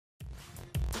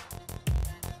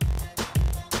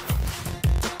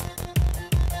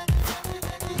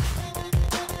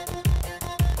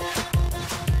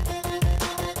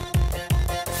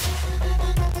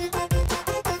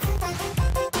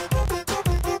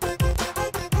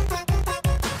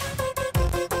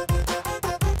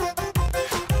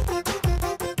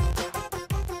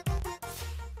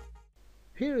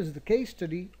Here is the case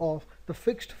study of the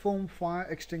fixed foam fire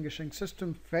extinguishing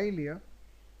system failure.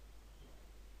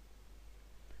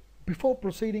 Before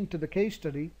proceeding to the case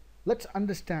study, let's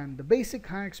understand the basic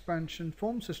high expansion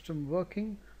foam system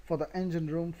working for the engine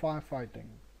room firefighting.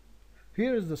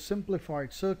 Here is the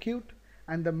simplified circuit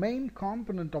and the main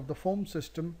component of the foam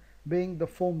system being the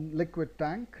foam liquid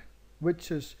tank, which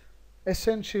is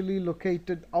essentially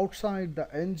located outside the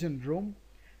engine room,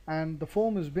 and the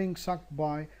foam is being sucked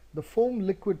by the foam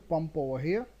liquid pump over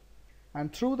here,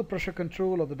 and through the pressure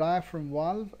control of the diaphragm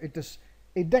valve it is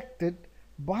ejected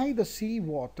by the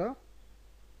seawater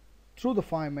through the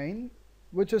fire main,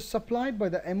 which is supplied by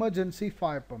the emergency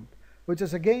fire pump, which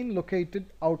is again located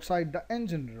outside the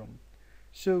engine room.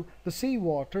 So the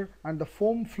seawater and the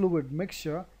foam fluid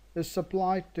mixture is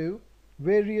supplied to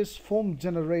various foam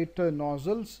generator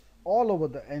nozzles all over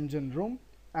the engine room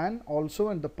and also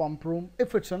in the pump room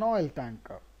if it's an oil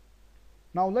tanker.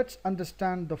 Now let's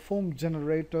understand the foam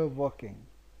generator working.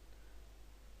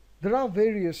 There are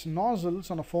various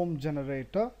nozzles on a foam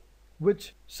generator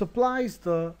which supplies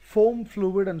the foam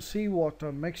fluid and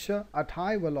seawater mixture at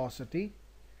high velocity,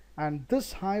 and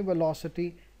this high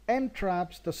velocity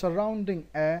entraps the surrounding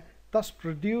air, thus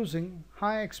producing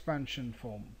high expansion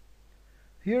foam.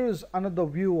 Here is another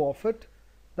view of it,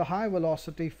 the high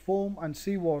velocity foam and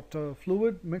seawater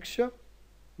fluid mixture,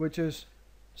 which is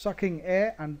sucking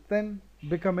air and then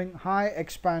becoming high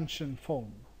expansion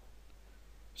foam.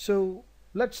 So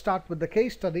let's start with the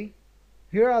case study.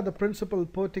 Here are the principal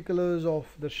particulars of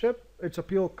the ship. It's a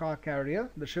pure car carrier.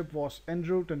 The ship was en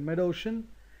route in mid-ocean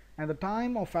and the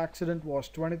time of accident was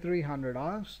 2300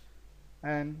 hours,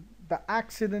 and the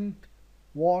accident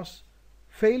was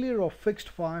failure of fixed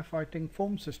firefighting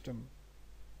foam system.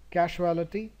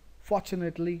 Casualty,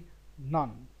 fortunately,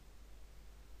 none.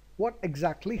 What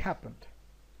exactly happened?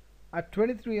 At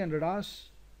 2300 hours,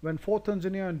 when 4th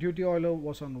engineer and duty oiler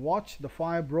was on watch, the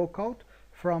fire broke out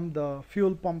from the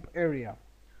fuel pump area.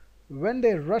 When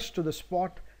they rushed to the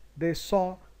spot, they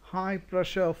saw high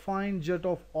pressure fine jet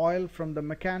of oil from the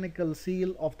mechanical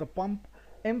seal of the pump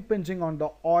impinging on the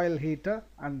oil heater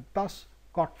and thus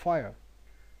caught fire.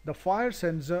 The fire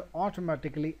sensor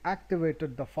automatically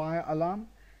activated the fire alarm,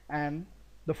 and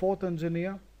the 4th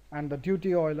engineer and the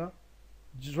duty oiler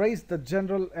raised the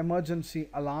general emergency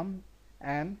alarm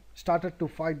and started to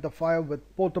fight the fire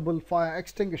with portable fire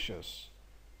extinguishers.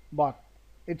 But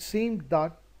it seemed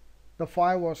that the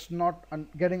fire was not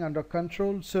getting under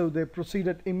control, so they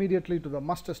proceeded immediately to the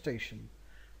muster station.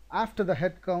 After the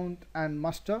head count and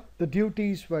muster, the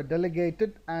duties were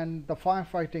delegated and the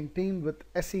firefighting team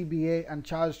with SCBA and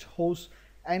charged hose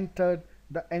entered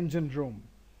the engine room.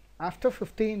 After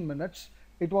 15 minutes,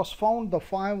 it was found the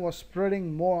fire was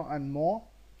spreading more and more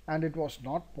and it was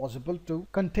not possible to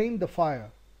contain the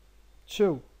fire.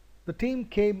 So the team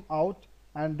came out,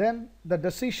 and then the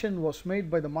decision was made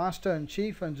by the master and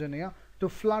chief engineer to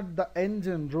flood the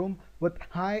engine room with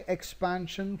high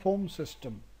expansion foam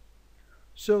system.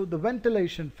 So the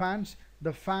ventilation fans,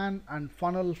 the fan and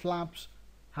funnel flaps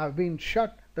have been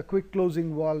shut, the quick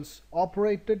closing valves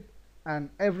operated,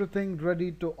 and everything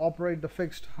ready to operate the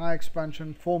fixed high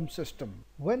expansion foam system.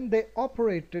 When they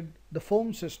operated the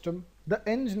foam system, the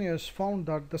engineers found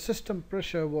that the system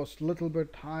pressure was little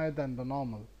bit higher than the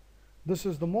normal. This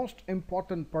is the most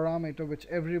important parameter which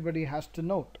everybody has to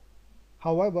note.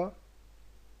 However,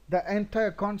 the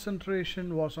entire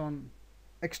concentration was on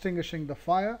extinguishing the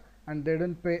fire and they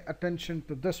didn't pay attention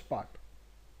to this part.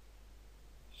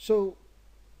 So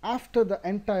after the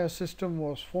entire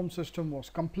foam system was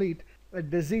complete, a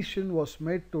decision was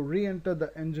made to re-enter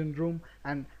the engine room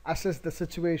and assess the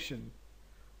situation.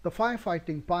 The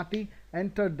firefighting party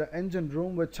entered the engine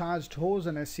room with charged hose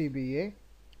and SCBA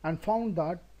and found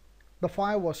that the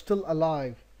fire was still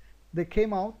alive. They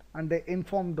came out and they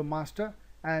informed the master,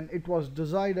 and it was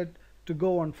decided to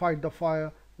go and fight the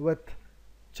fire with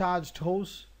charged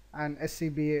hose and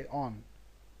SCBA on.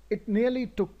 It nearly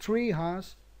took 3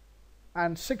 hours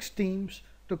and 6 teams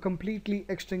to completely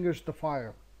extinguish the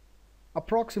fire.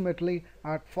 Approximately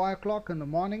at 5 o'clock in the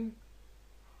morning,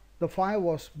 the fire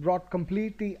was brought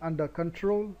completely under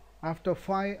control after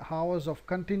 5 hours of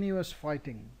continuous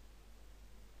fighting.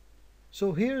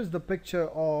 So here is the picture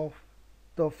of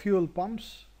the fuel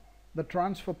pumps, the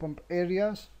transfer pump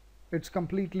areas. It's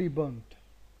completely burnt,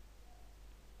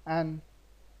 and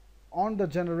on the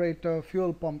generator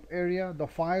fuel pump area the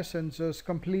fire sensors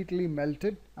completely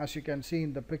melted, as you can see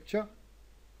in the picture.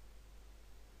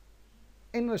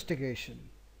 Investigation.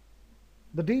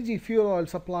 The DG fuel oil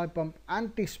supply pump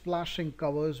anti-splashing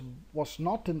covers was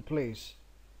not in place.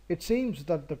 It seems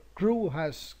that the crew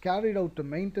has carried out the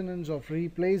maintenance of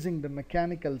replacing the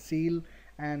mechanical seal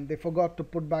and they forgot to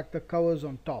put back the covers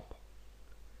on top.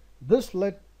 This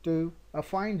led to a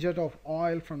fine jet of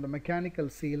oil from the mechanical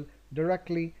seal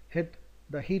directly hit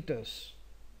the heaters.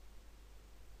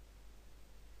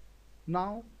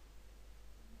 Now,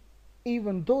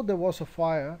 even though there was a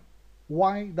fire,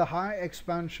 why the high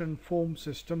expansion foam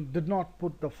system did not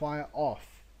put the fire off?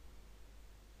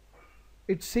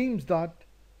 It seems that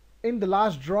in the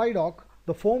last dry dock,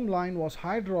 the foam line was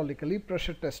hydraulically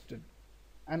pressure tested,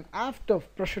 and after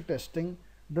pressure testing,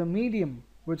 the medium,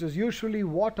 which is usually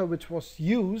water which was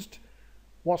used,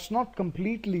 was not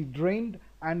completely drained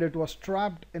and it was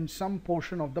trapped in some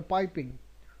portion of the piping,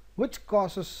 which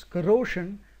causes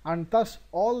corrosion, and thus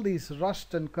all these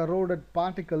rust and corroded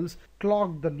particles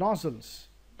clog the nozzles,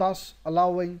 thus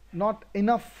allowing not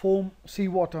enough foam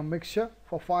seawater mixture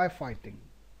for firefighting.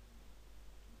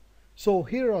 So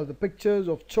here are the pictures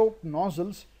of choked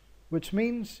nozzles, which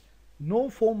means no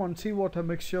foam and seawater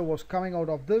mixture was coming out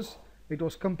of this. It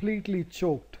was completely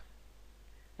choked.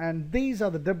 And these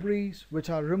are the debris which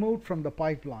are removed from the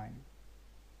pipeline.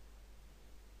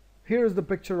 Here is the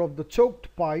picture of the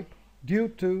choked pipe due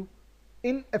to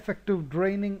ineffective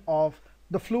draining of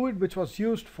the fluid which was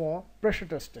used for pressure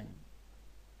testing.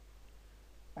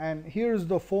 And here is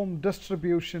the foam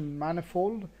distribution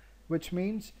manifold, which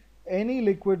means any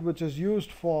liquid which is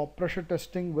used for pressure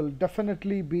testing will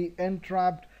definitely be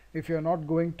entrapped if you are not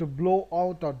going to blow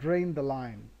out or drain the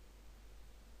line.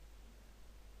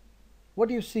 What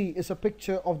you see is a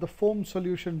picture of the foam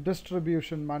solution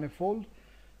distribution manifold,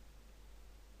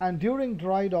 and during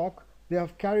dry dock they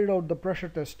have carried out the pressure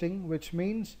testing, which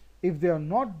means if they are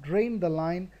not drained the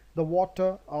line, the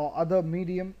water or other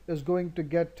medium is going to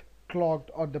get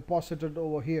clogged or deposited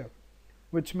over here,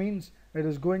 which means it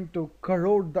is going to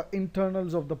corrode the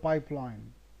internals of the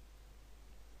pipeline.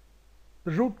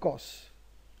 The root cause: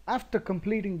 after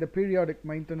completing the periodic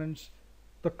maintenance,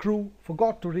 the crew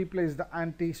forgot to replace the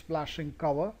anti-splashing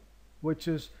cover, which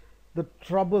is the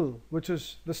trouble, which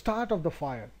is the start of the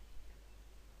fire.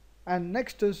 And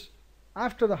next is,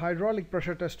 after the hydraulic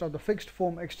pressure test of the fixed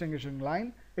foam extinguishing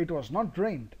line, it was not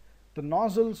drained. The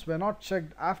nozzles were not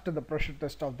checked after the pressure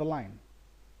test of the line.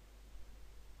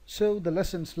 So the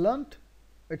lessons learnt: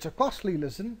 it's a costly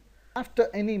lesson. After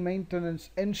any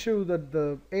maintenance, ensure that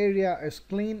the area is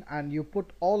clean and you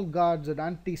put all guards and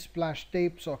anti-splash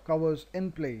tapes or covers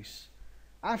in place.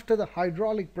 After the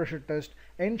hydraulic pressure test,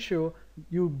 ensure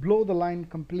you blow the line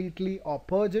completely or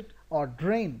purge it or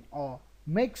drain or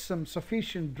make some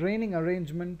sufficient draining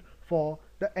arrangement for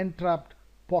the entrapped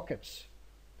pockets.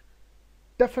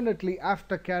 Definitely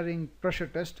after carrying pressure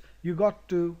test, you got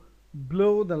to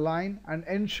blow the line and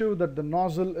ensure that the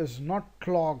nozzle is not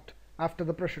clogged after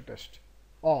the pressure test,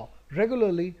 or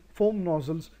regularly foam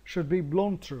nozzles should be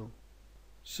blown through.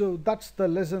 So that's the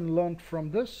lesson learned from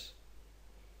this.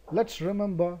 Let's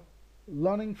remember,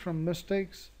 learning from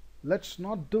mistakes, let's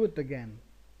not do it again.